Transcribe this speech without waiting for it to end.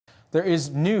There is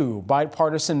new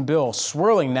bipartisan bill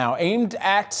swirling now aimed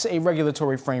at a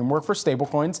regulatory framework for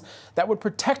stablecoins that would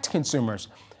protect consumers.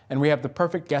 And we have the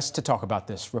perfect guest to talk about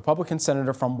this, Republican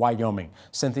Senator from Wyoming,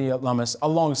 Cynthia Lummis,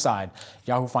 alongside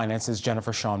Yahoo Finance's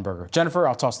Jennifer Schonberger. Jennifer,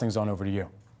 I'll toss things on over to you.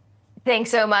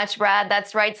 Thanks so much, Brad.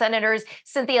 That's right. Senators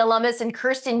Cynthia Lummis and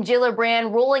Kirsten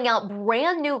Gillibrand rolling out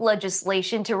brand new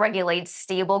legislation to regulate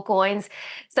stablecoins.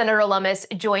 Senator Lummis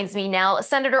joins me now.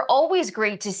 Senator, always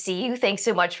great to see you. Thanks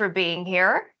so much for being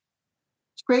here.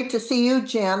 It's great to see you,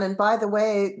 Jen. And by the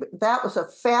way, that was a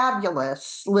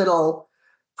fabulous little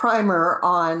primer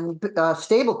on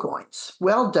stablecoins.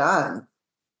 Well done.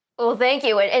 Well, thank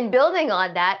you. And building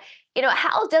on that,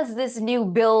 how does this new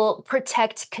bill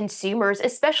protect consumers,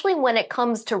 especially when it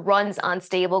comes to runs on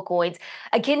stablecoins,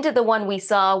 akin to the one we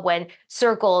saw when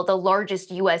Circle, the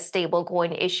largest US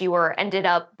stablecoin issuer, ended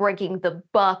up breaking the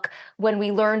buck when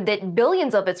we learned that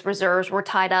billions of its reserves were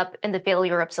tied up in the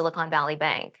failure of Silicon Valley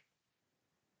Bank?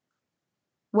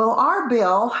 Well, our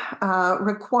bill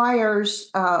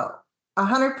requires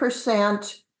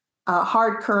 100%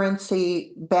 hard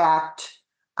currency backed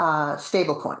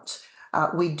stablecoins.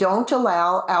 We don't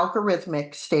allow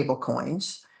algorithmic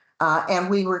stablecoins, and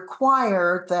we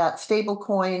require that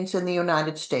stablecoins in the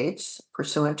United States,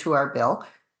 pursuant to our bill,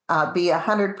 be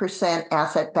 100%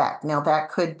 asset backed. Now, that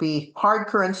could be hard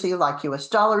currency like US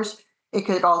dollars. It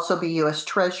could also be US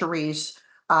Treasuries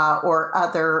or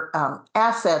other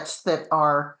assets that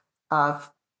are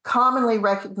commonly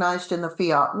recognized in the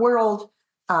fiat world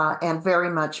and very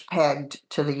much pegged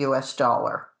to the US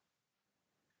dollar.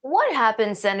 What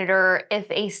happens, Senator, if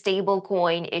a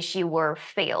stablecoin issuer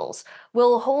fails?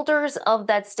 Will holders of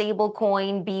that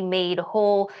stablecoin be made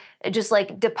whole, just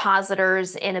like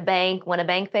depositors in a bank when a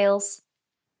bank fails?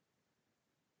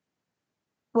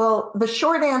 Well, the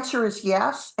short answer is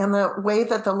yes, and the way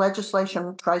that the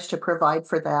legislation tries to provide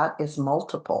for that is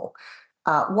multiple.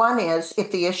 One is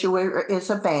if the issuer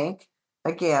is a bank,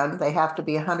 again, they have to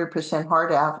be 100%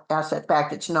 hard asset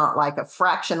backed. It's not like a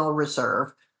fractional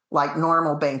reserve like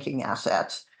normal banking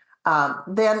assets.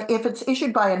 Then if it's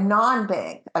issued by a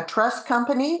non-bank, a trust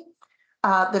company,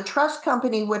 the trust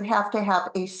company would have to have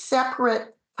a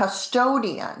separate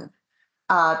custodian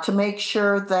to make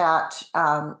sure that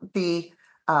the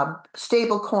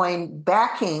stablecoin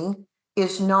backing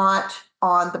is not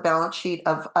on the balance sheet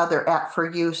of other for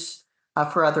use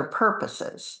for other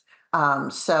purposes.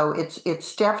 So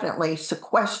it's definitely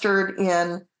sequestered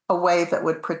in a way that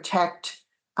would protect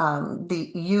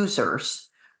the users.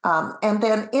 And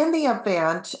then in the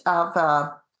event of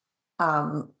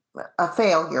a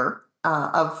failure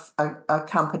of a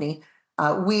company,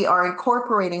 we are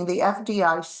incorporating the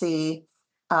FDIC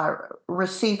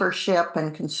receivership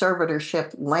and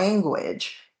conservatorship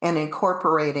language and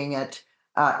incorporating it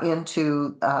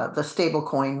into the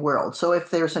stablecoin world. So if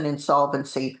there's an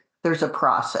insolvency, there's a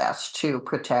process to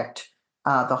protect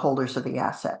the holders of the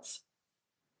assets.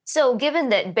 So given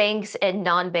that banks and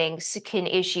non-banks can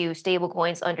issue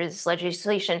stablecoins under this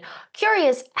legislation,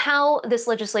 curious how this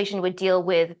legislation would deal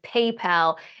with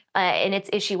PayPal and its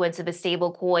issuance of a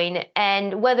stablecoin,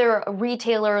 and whether a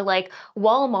retailer like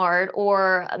Walmart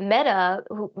or Meta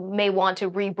who may want to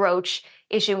rebroach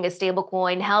issuing a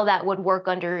stablecoin, how that would work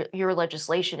under your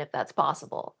legislation, if that's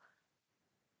possible.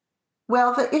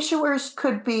 Well, the issuers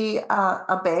could be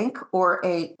a bank or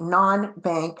a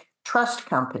non-bank trust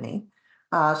company.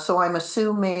 So I'm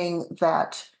assuming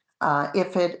that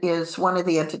if it is one of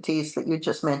the entities that you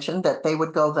just mentioned, that they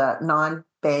would go the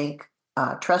non-bank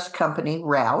trust company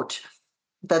route,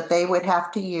 that they would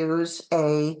have to use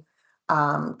a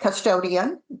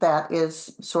custodian that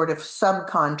is sort of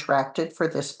subcontracted for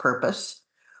this purpose.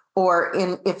 Or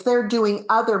if they're doing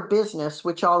other business,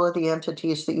 which all of the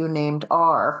entities that you named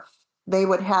are, they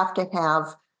would have to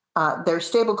have their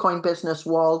stablecoin business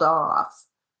walled off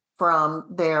from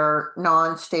their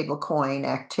non-stablecoin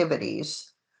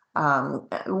activities.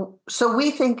 So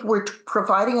we think we're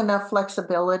providing enough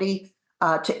flexibility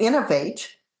to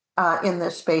innovate in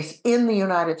this space in the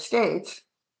United States,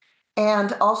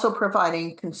 and also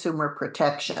providing consumer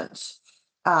protections.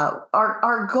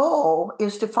 Our goal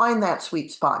is to find that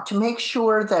sweet spot, to make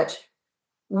sure that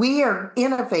we are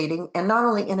innovating, and not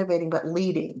only innovating, but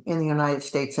leading in the United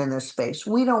States in this space.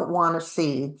 We don't want to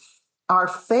see our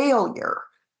failure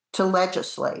to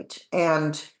legislate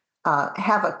and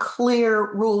have a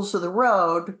clear rules of the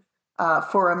road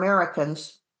for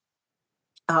Americans.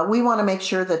 We want to make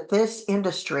sure that this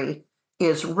industry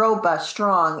is robust,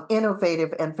 strong,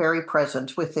 innovative, and very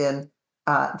present within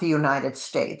the United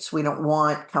States. We don't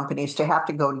want companies to have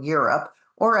to go to Europe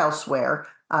or elsewhere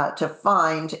to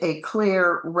find a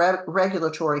clear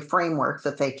regulatory framework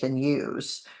that they can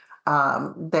use.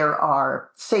 There are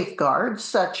safeguards,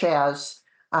 such as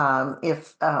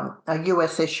if a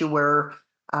US issuer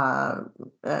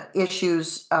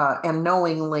issues and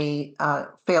knowingly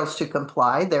fails to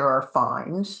comply, there are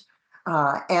fines.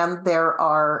 And there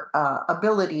are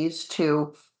abilities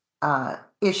to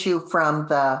issue from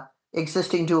the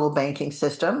existing dual banking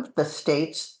system. The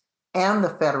states and the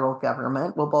federal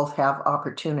government will both have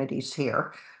opportunities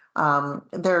here.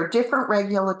 There are different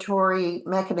regulatory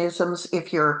mechanisms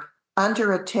if you're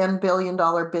under a $10 billion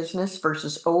business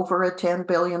versus over a $10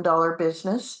 billion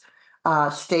business.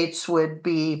 States would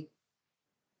be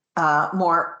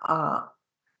more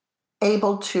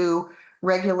able to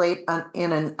regulate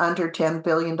in an under $10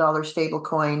 billion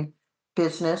stablecoin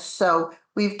business. So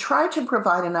we've tried to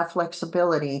provide enough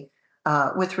flexibility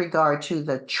with regard to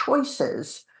the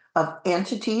choices of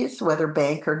entities, whether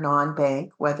bank or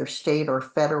non-bank, whether state or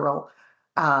federal,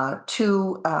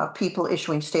 to people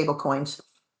issuing stablecoins,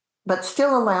 but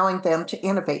still allowing them to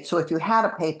innovate. So if you had a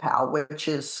PayPal, which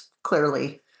is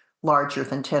clearly larger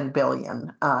than 10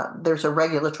 billion, there's a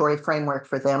regulatory framework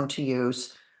for them to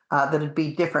use that'd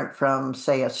be different from,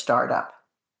 say, a startup.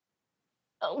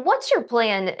 What's your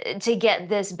plan to get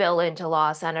this bill into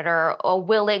law, Senator? Or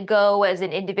will it go as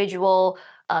an individual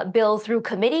bill through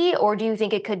committee, or do you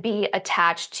think it could be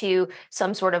attached to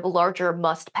some sort of larger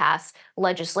must-pass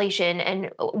legislation?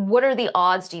 And what are the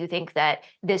odds, do you think, that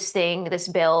this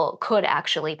bill could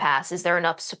actually pass? Is there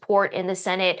enough support in the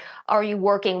Senate? Are you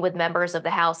working with members of the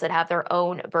House that have their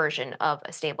own version of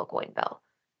a stablecoin bill?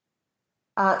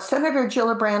 Senator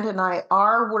Gillibrand and I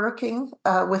are working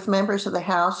with members of the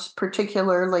House,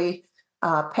 particularly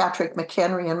Patrick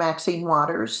McHenry and Maxine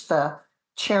Waters, the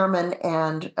chairman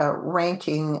and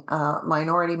ranking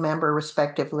minority member,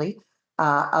 respectively,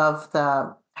 of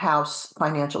the House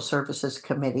Financial Services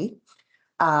Committee.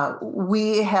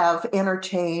 We have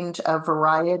entertained a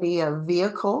variety of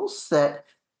vehicles that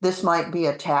this might be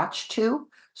attached to.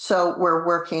 So we're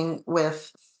working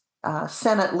with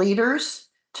Senate leaders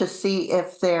to see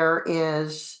if there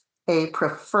is a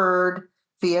preferred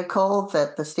vehicle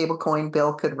that the stablecoin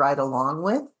bill could ride along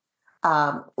with.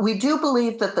 We do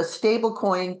believe that the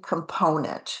stablecoin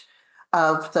component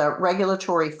of the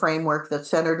regulatory framework that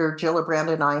Senator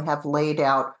Gillibrand and I have laid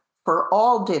out for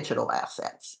all digital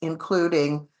assets,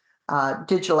 including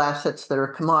digital assets that are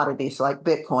commodities like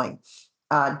Bitcoin,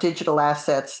 digital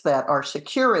assets that are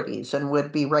securities and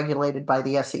would be regulated by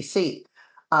the SEC,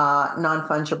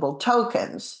 non-fungible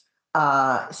tokens,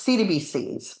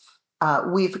 CDBCs.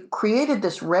 We've created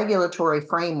this regulatory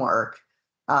framework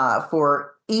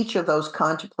for each of those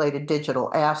contemplated digital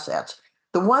assets.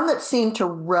 The one that seemed to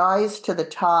rise to the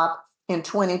top in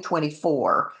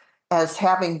 2024 as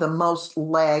having the most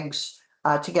legs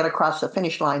to get across the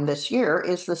finish line this year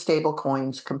is the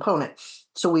stablecoins component.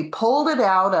 So we pulled it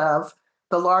out of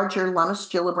the larger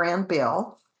Lummis-Gillibrand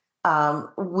bill.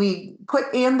 We put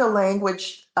in the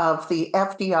language of the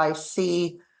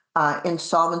FDIC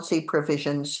insolvency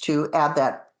provisions to add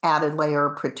that added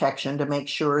layer of protection to make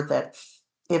sure that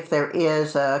if there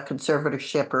is a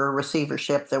conservatorship or a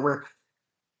receivership, that we're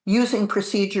using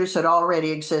procedures that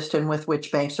already exist and with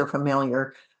which banks are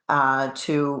familiar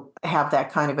to have that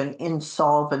kind of an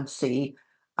insolvency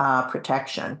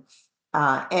protection.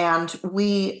 And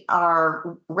we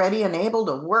are ready and able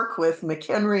to work with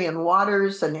McHenry and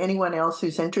Waters and anyone else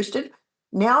who's interested.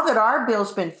 Now that our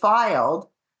bill's been filed,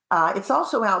 it's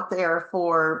also out there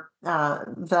for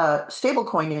the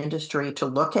stablecoin industry to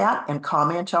look at and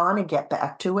comment on and get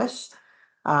back to us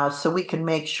so we can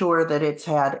make sure that it's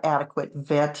had adequate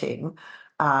vetting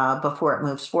before it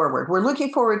moves forward. We're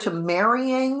looking forward to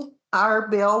marrying our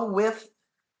bill with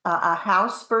a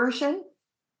House version,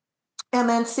 and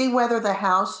then see whether the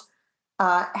House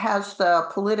has the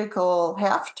political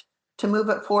heft to move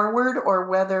it forward or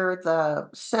whether the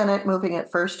Senate moving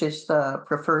it first is the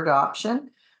preferred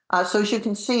option. So as you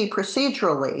can see,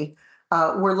 procedurally,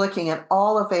 we're looking at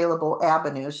all available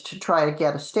avenues to try to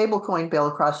get a stablecoin bill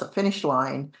across the finish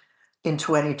line in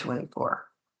 2024.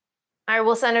 All right,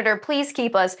 well, Senator, please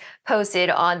keep us posted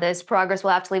on this progress.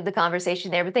 We'll have to leave the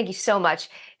conversation there, but thank you so much,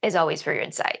 as always, for your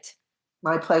insight.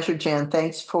 My pleasure, Jen.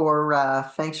 Thanks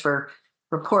for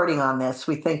reporting on this.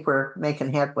 We think we're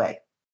making headway.